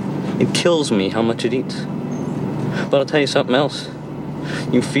 It kills me how much it eats. But I'll tell you something else.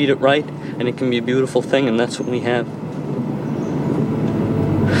 You feed it right, and it can be a beautiful thing, and that's what we have.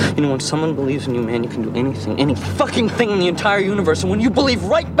 When someone believes in you, man, you can do anything, any fucking thing in the entire universe. And when you believe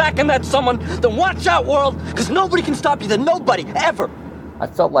right back in that someone, then watch out, world, because nobody can stop you. Then nobody, ever. I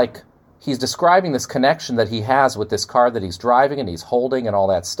felt like he's describing this connection that he has with this car that he's driving and he's holding and all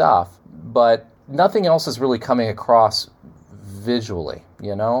that stuff, but nothing else is really coming across visually,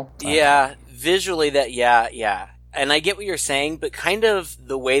 Yeah, visually yeah. And I get what you're saying, but kind of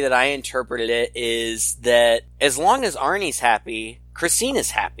the way that I interpreted it is that as long as Arnie's happy, Christine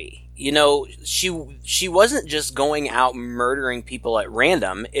is happy. She wasn't just going out murdering people at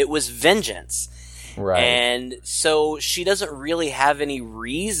random. It was vengeance. Right. And so she doesn't really have any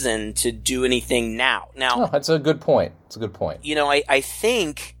reason to do anything now. Now, that's a good point. I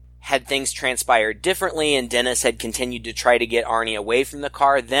think had things transpired differently and Dennis had continued to try to get Arnie away from the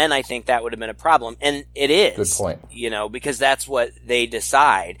car, then I think that would have been a problem. And it is. Good point. Because that's what they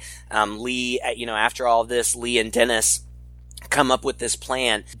decide. Lee, after all of this, Lee and Dennis come up with this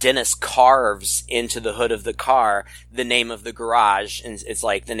plan. Dennis carves into the hood of the car the name of the garage, and it's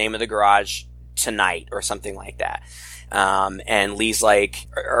like the name of the garage tonight or something like that. And Lee's like,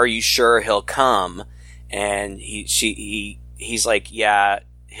 "Are you sure he'll come?" And he's like, "Yeah,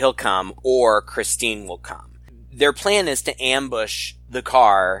 he'll come, or Christine will come." Their plan is to ambush the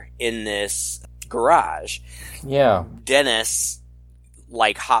car in this garage. Yeah. Dennis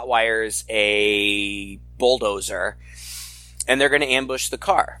hotwires a bulldozer, and they're going to ambush the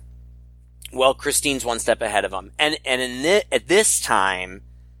car. Well, Christine's one step ahead of them. And at this time,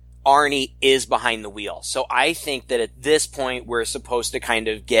 Arnie is behind the wheel. So I think that at this point, we're supposed to kind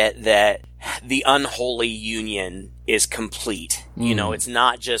of get that the unholy union is complete. It's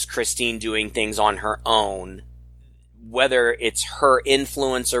not just Christine doing things on her own, whether it's her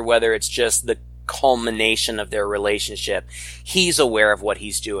influence or whether it's just the culmination of their relationship. He's aware of what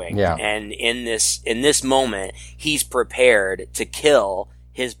he's doing. Yeah. And in this moment, he's prepared to kill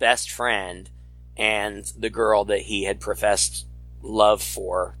his best friend and the girl that he had professed love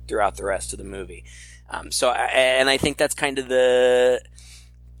for throughout the rest of the movie. And I think that's kind of the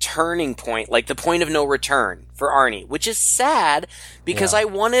turning point, the point of no return for Arnie, which is sad because I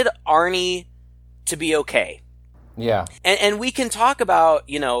wanted Arnie to be okay. Yeah. And we can talk about,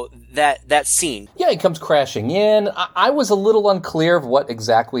 that scene. Yeah, he comes crashing in. I was a little unclear of what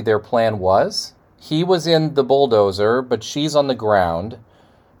exactly their plan was. He was in the bulldozer, but she's on the ground.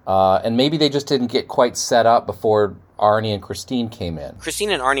 And maybe they just didn't get quite set up before Arnie and Christine came in.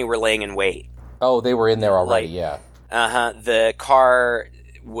 Christine and Arnie were laying in wait. Oh, they were in there already, yeah. The car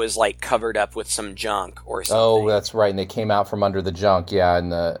was covered up with some junk or something. Oh, that's right. And they came out from under the junk, yeah.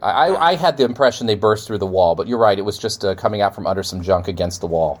 And I had the impression they burst through the wall, but you're right. It was just coming out from under some junk against the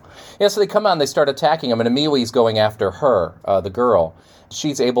wall. Yeah, so they come out and they start attacking him, and immediately he's going after her, the girl.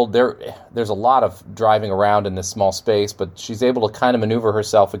 She's able, there's a lot of driving around in this small space, but she's able to kind of maneuver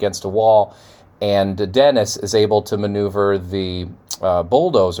herself against a wall, and Dennis is able to maneuver the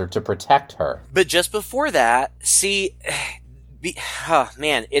bulldozer to protect her. But just before that, it's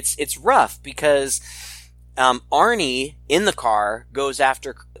rough because Arnie in the car goes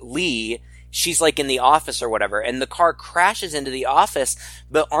after Lee. She's in the office or whatever, and the car crashes into the office,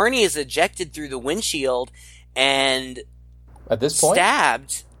 but Arnie is ejected through the windshield and at this point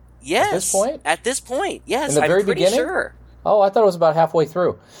stabbed. Yes. At this point, yes. In the very beginning? Sure. Oh, I thought it was about halfway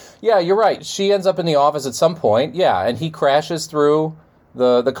through. Yeah, you're right. She ends up in the office at some point. Yeah, and he crashes through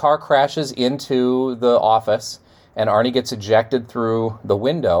the car crashes into the office. And Arnie gets ejected through the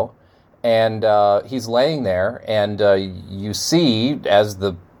window, and he's laying there, and you see, as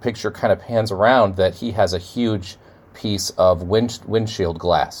the picture kind of pans around, that he has a huge piece of windshield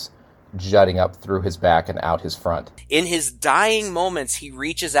glass jutting up through his back and out his front. In his dying moments, he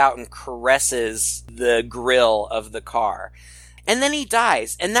reaches out and caresses the grill of the car. And then he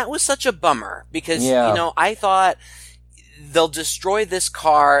dies, and that was such a bummer, because, I thought they'll destroy this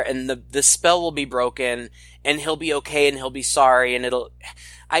car, and the spell will be broken, and he'll be okay, and he'll be sorry, and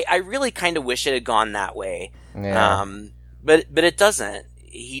I really kind of wish it had gone that way. Yeah. But it doesn't.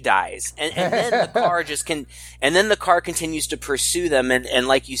 He dies. And then the car continues to pursue them, and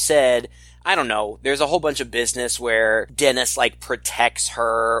like you said, I don't know, there's a whole bunch of business where Dennis, like, protects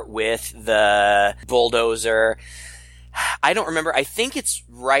her with the bulldozer. I don't remember. I think it's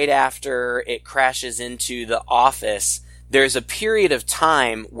right after it crashes into the office. There's a period of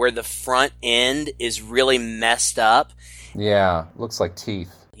time where the front end is really messed up. Yeah, looks like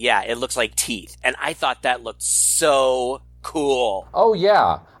teeth. Yeah, it looks like teeth. And I thought that looked so cool. Oh,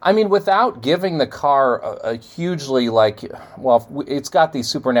 yeah. I mean, without giving the car a hugely, like, well, it's got these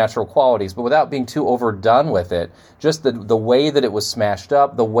supernatural qualities, but without being too overdone with it, just the way that it was smashed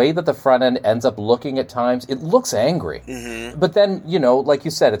up, the way that the front end ends up looking at times, it looks angry. Mm-hmm. But then, you know, like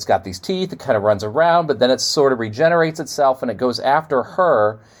you said, it's got these teeth, it kind of runs around, but then it sort of regenerates itself and it goes after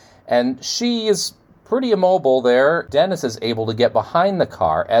her, and she is pretty immobile there. Dennis is able to get behind the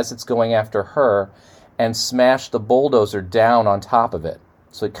car as it's going after her and smash the bulldozer down on top of it.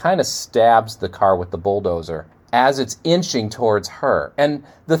 So it kind of stabs the car with the bulldozer as it's inching towards her. And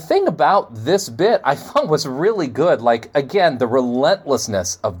the thing about this bit I thought was really good, like, again, the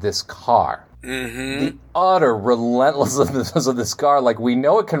relentlessness of this car. Mm-hmm. The utter relentlessness of this car. Like, we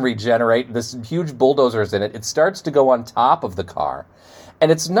know it can regenerate. This huge bulldozer's in it. It starts to go on top of the car.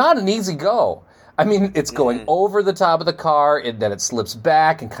 And it's not an easy go. I mean, it's going over the top of the car, and then it slips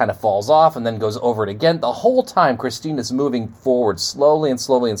back and kind of falls off and then goes over it again. The whole time, Christine is moving forward slowly and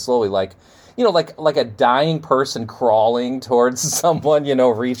slowly and slowly, like, you know, like a dying person crawling towards someone, you know,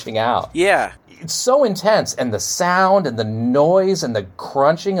 reaching out. Yeah. It's so intense, and the sound and the noise and the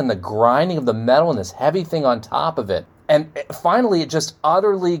crunching and the grinding of the metal and this heavy thing on top of it. And finally, it just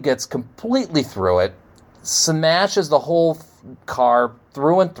utterly gets completely through it, smashes the whole car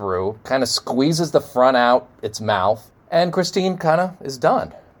through and through, kind of squeezes the front out its mouth, and Christine kind of is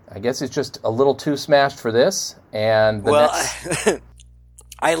done. I guess it's just a little too smashed for this, and the next...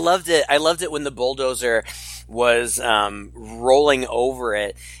 I loved it. I loved it when the bulldozer was rolling over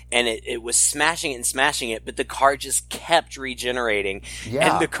it, and it was smashing it and smashing it, but the car just kept regenerating.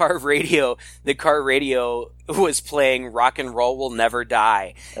 Yeah. And the car radio was playing "Rock and Roll Will Never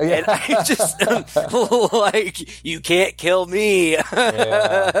Die," Yeah. and I just like, you can't kill me.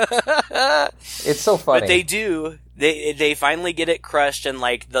 Yeah. It's so funny. But they do. They finally get it crushed, and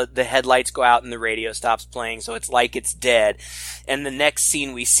like the headlights go out and the radio stops playing, so it's like it's dead. And the next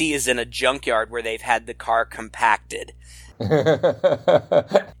scene we see is in a junkyard where they've had the car compacted.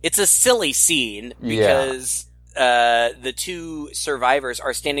 It's a silly scene because the two survivors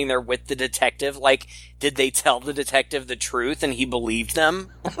are standing there with the detective. Like, did they tell the detective the truth and he believed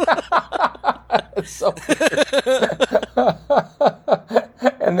them? It's so weird.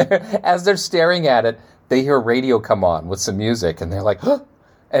 And as they're staring at it, they hear radio come on with some music, and they're like, huh!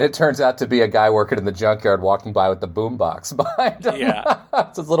 And it turns out to be a guy working in the junkyard walking by with the boombox behind him. Yeah.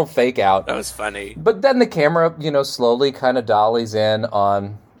 It's a little fake out. That was funny. But then the camera, you know, slowly kind of dollies in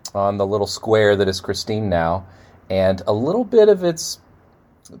on the little square that is Christine now, and a little bit of its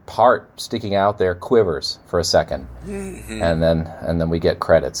part sticking out there quivers for a second, and then we get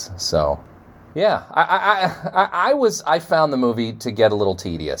credits. So, yeah, I found the movie to get a little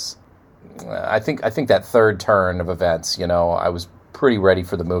tedious. I think that third turn of events, you know, I was pretty ready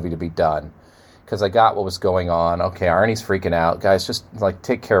for the movie to be done because I got what was going on. Okay, Arnie's freaking out. Guys, just like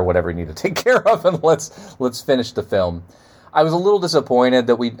take care of whatever you need to take care of, and let's finish the film. I was a little disappointed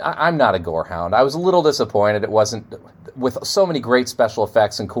that I'm not a gore hound. I was a little disappointed it wasn't, with so many great special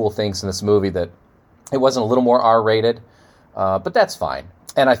effects and cool things in this movie, that it wasn't a little more R-rated. But that's fine.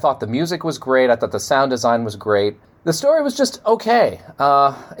 And I thought the music was great. I thought the sound design was great. The story was just okay.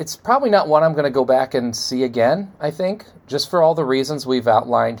 It's probably not one I'm going to go back and see again, I think, just for all the reasons we've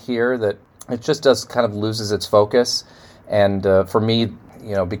outlined here, that it just does kind of loses its focus. And for me,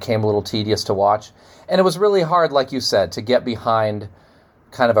 you know, became a little tedious to watch. And it was really hard, like you said, to get behind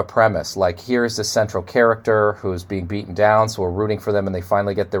kind of a premise. Like, here's this central character who's being beaten down, so we're rooting for them and they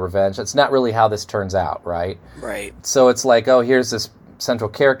finally get their revenge. It's not really how this turns out, right? Right. So it's like, oh, here's this central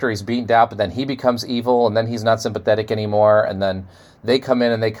character, he's beaten down, but then he becomes evil, and then he's not sympathetic anymore, and then they come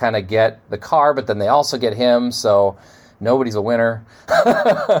in and they kind of get the car, but then they also get him, so nobody's a winner.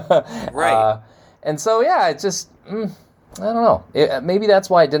 Right. And so, yeah, it just, I don't know. Maybe that's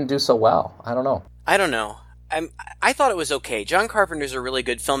why it didn't do so well. I don't know. I thought it was okay. John Carpenter's a really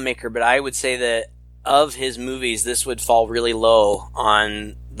good filmmaker, but I would say that of his movies, this would fall really low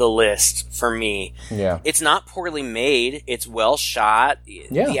on the list for me. Yeah. It's not poorly made. It's well shot.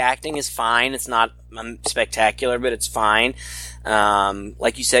 Yeah. The acting is fine. It's not spectacular, but it's fine.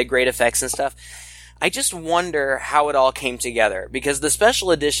 Like you said, great effects and stuff. I just wonder how it all came together, because the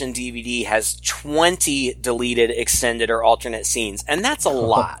special edition DVD has 20 deleted, extended, or alternate scenes, and that's a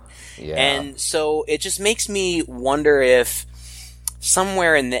lot. Yeah. And so it just makes me wonder if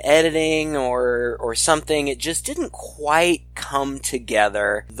somewhere in the editing or something, it just didn't quite come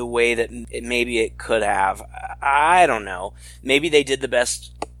together the way that maybe it could have. I don't know. Maybe they did the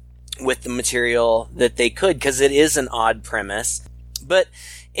best with the material that they could, because it is an odd premise. But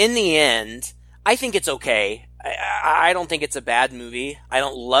in the end, I think it's okay. I don't think it's a bad movie. I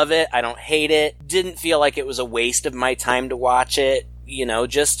don't love it. I don't hate it. Didn't feel like it was a waste of my time to watch it,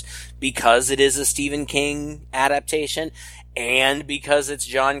 just because it is a Stephen King adaptation and because it's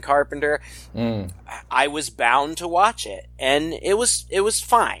John Carpenter. I was bound to watch it, and it was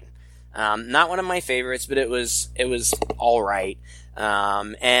fine. Not one of my favorites, but it was all right.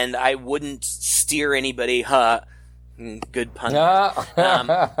 And I wouldn't steer anybody, good pun.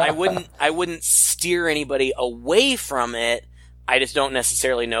 I wouldn't steer anybody away from it. I just don't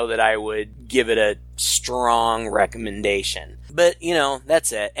necessarily know that I would give it a strong recommendation. But,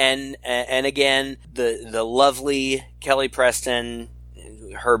 that's it. And again, the lovely Kelly Preston,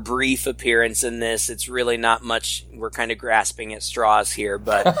 her brief appearance in this, it's really not much. We're kind of grasping at straws here,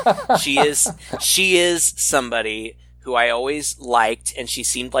 but she is somebody who I always liked, and she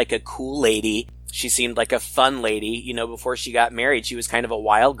seemed like a cool lady. She seemed like a fun lady. Before she got married, she was kind of a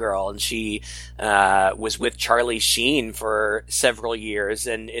wild girl, and she was with Charlie Sheen for several years,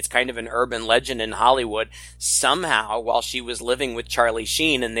 and it's kind of an urban legend in Hollywood. Somehow, while she was living with Charlie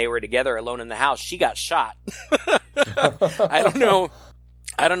Sheen and they were together alone in the house, she got shot. I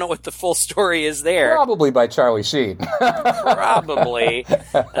don't know what the full story is there. Probably by Charlie Sheen. Probably.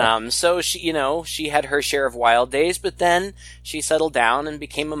 So she had her share of wild days, but then she settled down and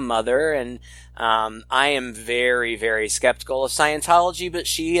became a mother. And I am very, very skeptical of Scientology, but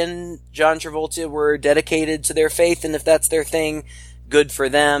she and John Travolta were dedicated to their faith, and if that's their thing, good for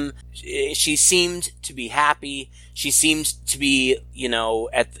them. She seemed to be happy. She seemed to be, in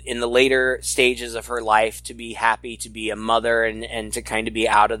the later stages of her life, to be happy to be a mother and to kind of be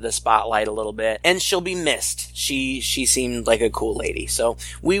out of the spotlight a little bit. And she'll be missed. She seemed like a cool lady. So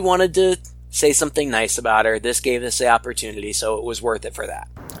we wanted to say something nice about her. This gave us the opportunity, so it was worth it for that.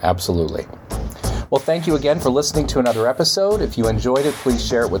 Absolutely. Well, thank you again for listening to another episode. If you enjoyed it, please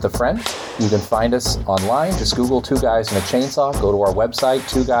share it with a friend. You can find us online. Just Google Two Guys and a Chainsaw. Go to our website,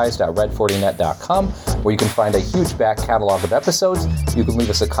 twoguys.red40net.com, where you can find a huge back catalog of episodes. You can leave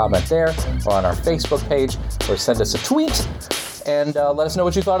us a comment there or on our Facebook page, or send us a tweet and let us know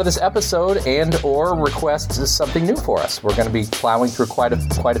what you thought of this episode, and or request something new for us. We're going to be plowing through quite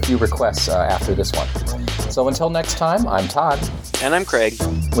a few requests after this one. So until next time, I'm Todd. And I'm Craig.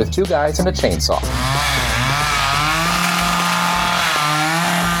 With Two Guys and a Chainsaw.